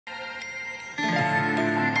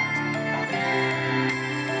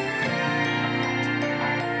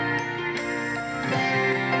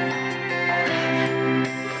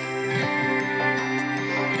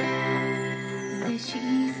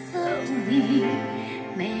に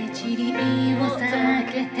目尻を避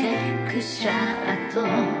けてくしゃっと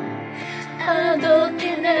あど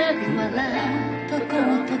けなく笑うとこ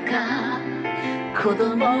とか子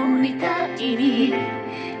供みたいに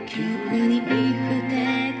急にふ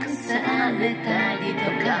てくされたりと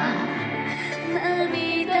か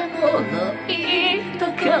涙もろいと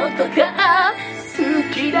ことか好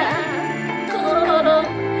きだ心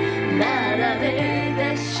並べ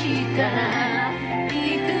出したらい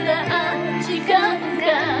くら時間が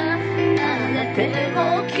あっても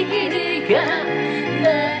キリがな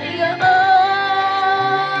いよ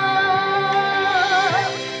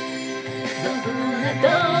どんな時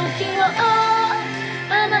も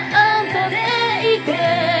あなたでいて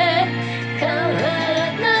変わら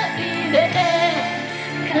ないで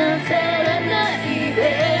飾らないで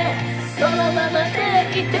そのままで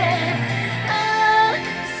いて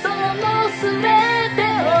その全て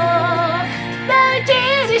を大事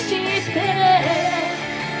にして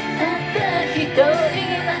たった一人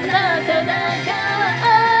あなただから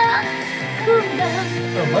こんな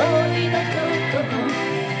思いのことを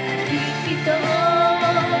きっと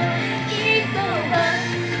人は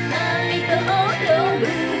愛と呼ぶ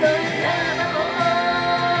のだろ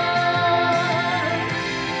う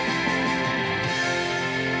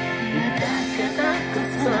今だからこ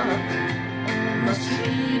そ面白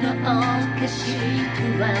おかしく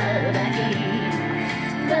笑い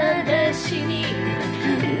私にでき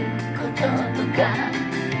ることとか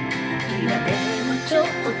今でもちょっ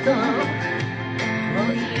と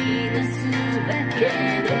思い出すだけ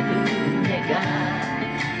で胸が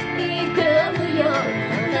痛むよう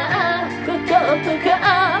なこととか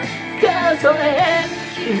数え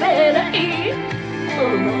きれない思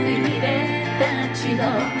い出たちの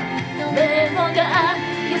メモが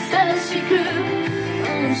優しく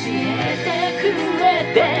教えてくれ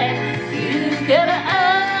ているから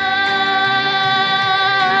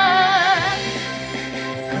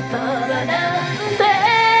言葉なんて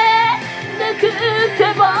なくて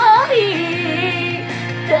もいい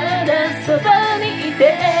ただそばにいて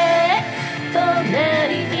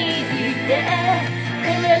隣にいてく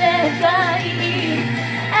れればいい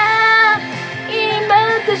今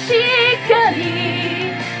確かに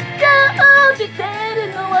感じて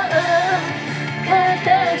るのは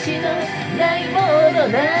形のないもの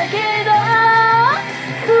だけど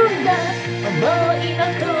こんな思いの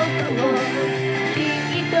ことをき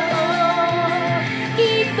っと人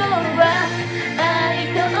は愛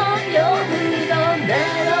と呼ぶのだ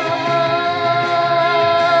ろう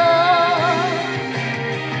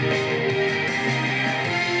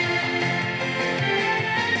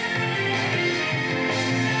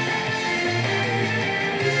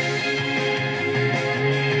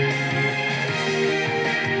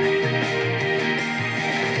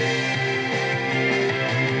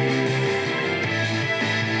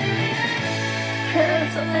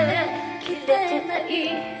数えきれない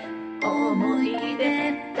思い出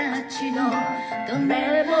たちのど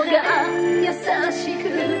れもが優しく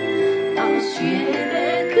教え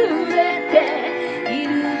てくれてい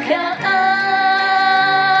るから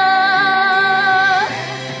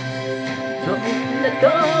どんな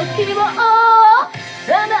時もあ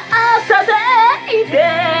なたでいて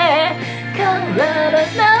変わら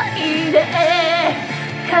ないで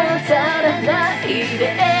飾らないで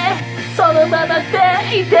そのまま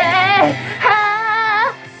でいて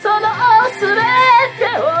その全て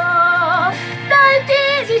を大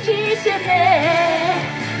事にしてね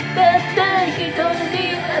たった一人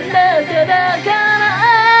あなただから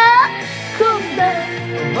こんな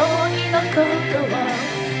思いのことを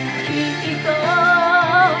きっと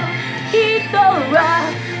人は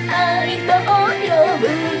愛と呼ぶ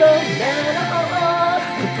のだろう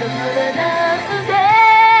言葉なんて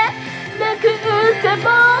なくても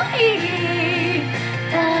いい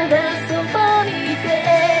ただ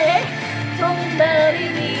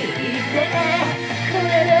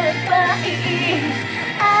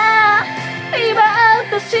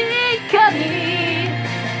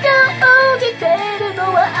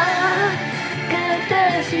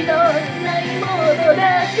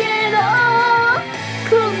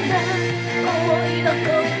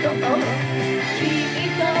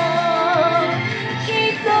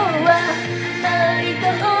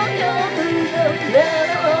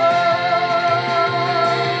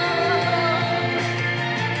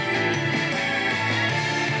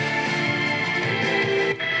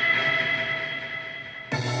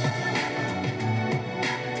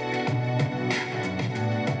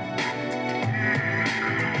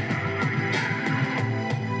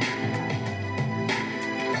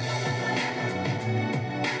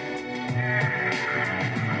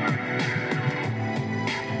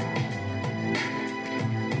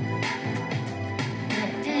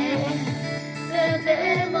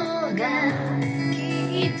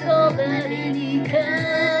隣に顔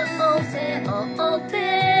を背負って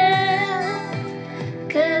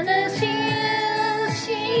悲し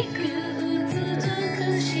く美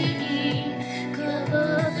しい心を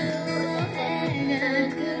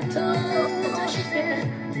描くとして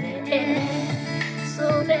ね。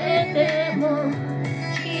それでも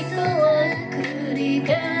人は繰り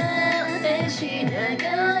返しな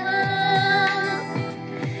がら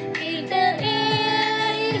痛い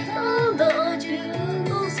ほど純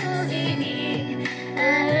粋に明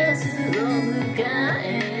日を迎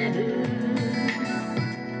える。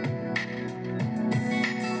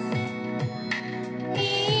生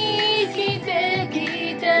きて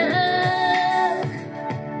きた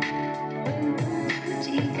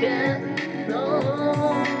時間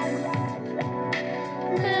の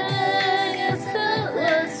長さは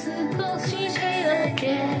少しだけ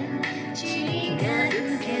違う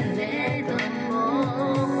けれど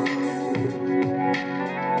も、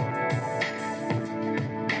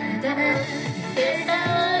ただ出会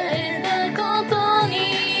えたこと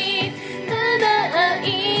に、ただ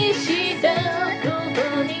愛したこ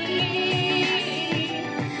とに、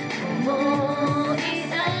思い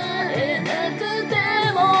合えなくて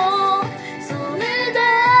もそれだ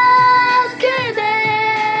けで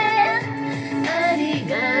あり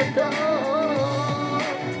がとう。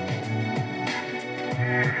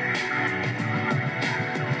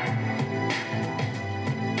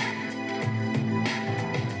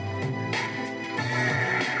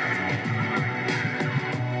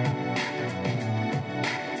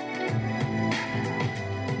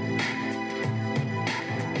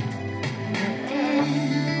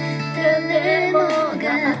誰もが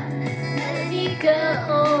何か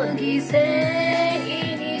を犠牲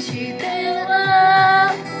にして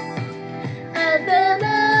は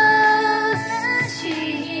新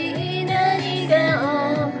しい何か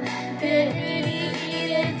を手に入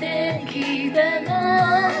れてきたの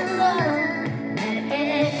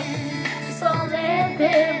ね。それ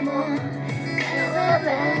でも変わ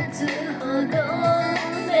らず誇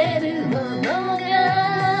れるものが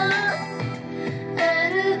あ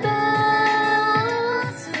ると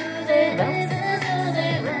すれば、それ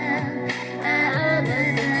はあな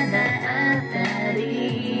ただった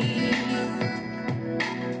り、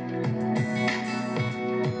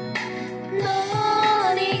乗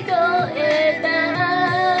り越えた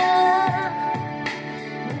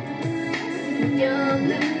夜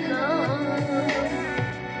の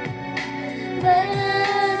バラ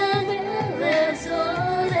はそ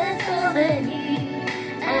れぞれに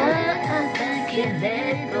あったけ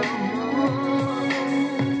れども、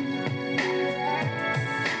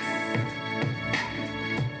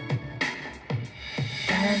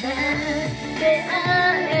ただ出会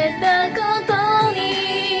えたこと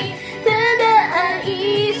に、ただ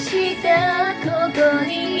愛したこと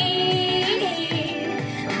に、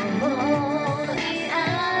思い合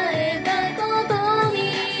えたこと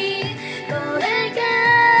に、これか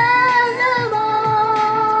らも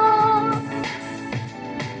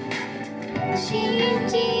真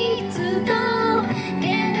実と現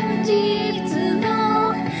実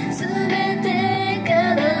の全てか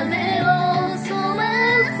ら目をそら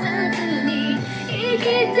さずに生きて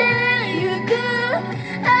ゆく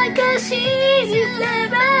証にすれ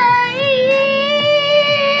ばいい。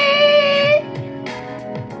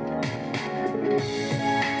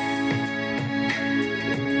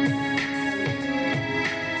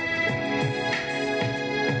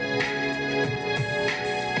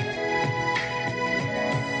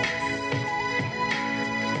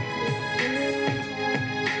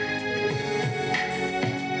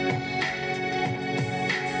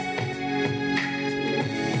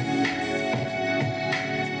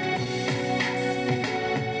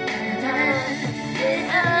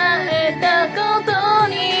たこと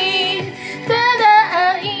に、ただ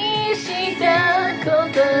愛したこ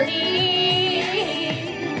とに、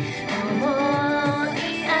思い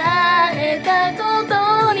合えたこ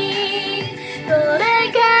とに、これ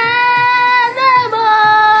からも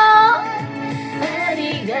あ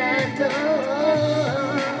りがとう。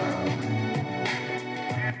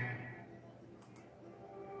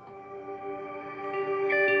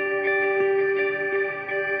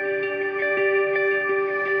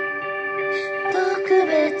特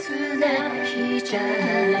別な日じゃない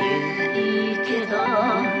けど、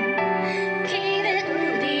記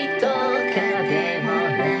念日とかでも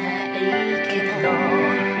ないけど、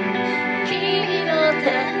君の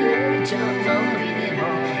誕生日でも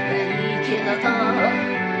ないけど、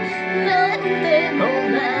なんでも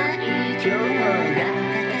ない今日が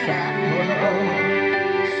かも。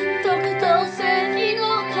特等席の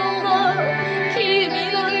君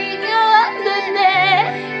の笑顔でね、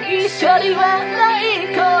一りはない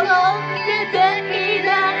この寝てい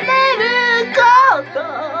られること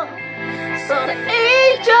それ以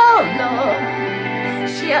上の幸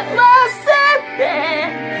せって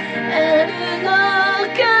あるの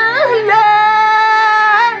かな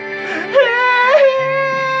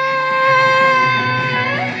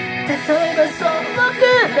例えばそう僕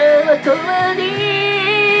らは共に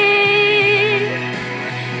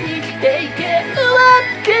生きていけるわ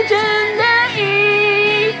けじゃない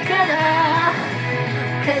から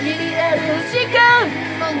限りある時間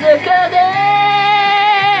の中で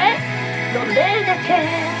どれだけ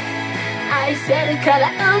愛せるから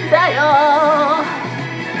んだよ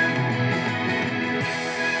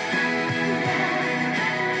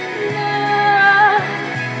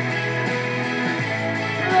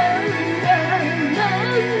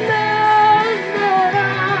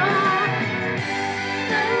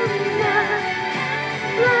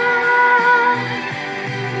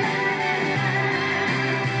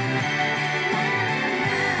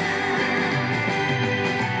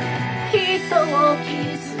人を傷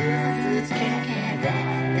つけてた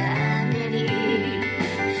めに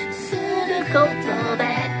することで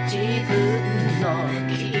自分の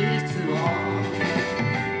傷を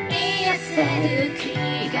癒せる気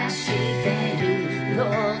がしてるの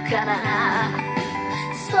かな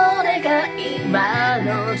それが今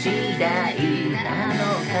の時代なの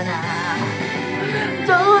かなど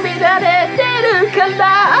う見られてるかな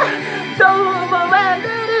どう思われ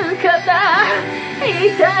るかな言い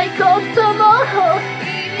たいことも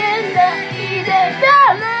言えないで誰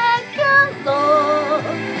かの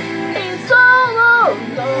理想の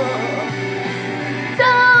た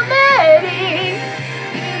めに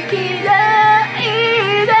生きない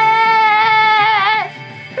で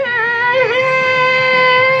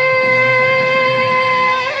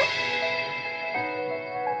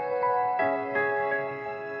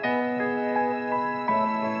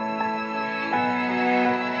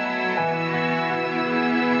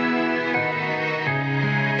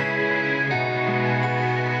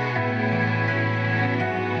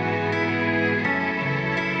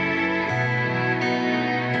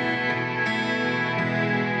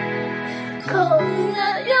こん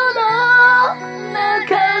な世の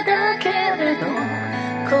中だけれど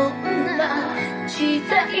こんな時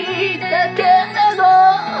代だけれど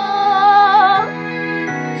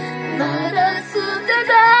まだ捨て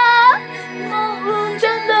たもんじゃ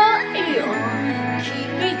ないよ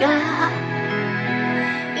君が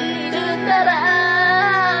いるなら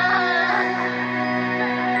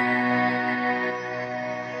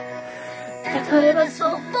例えばそう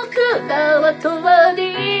僕らは共に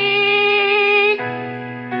い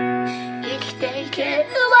けるわ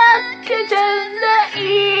けじゃない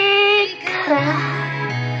から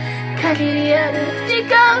限りある時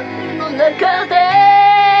間の中で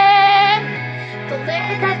ど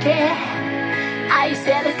れだけ愛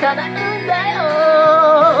せるかなんだよ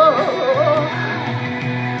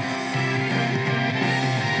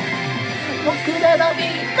僕らの未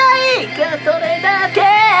来がどれだけ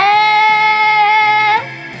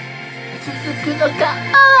続くのかわ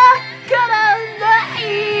からない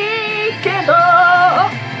けど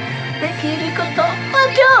できることは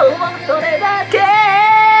今日どれだけ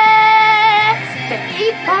精一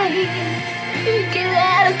杯生きれる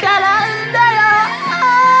からだよ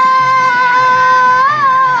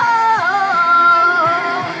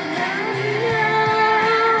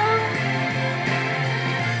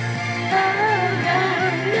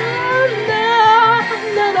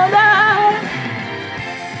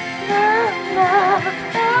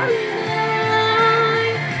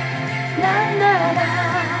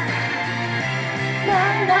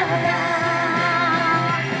la la la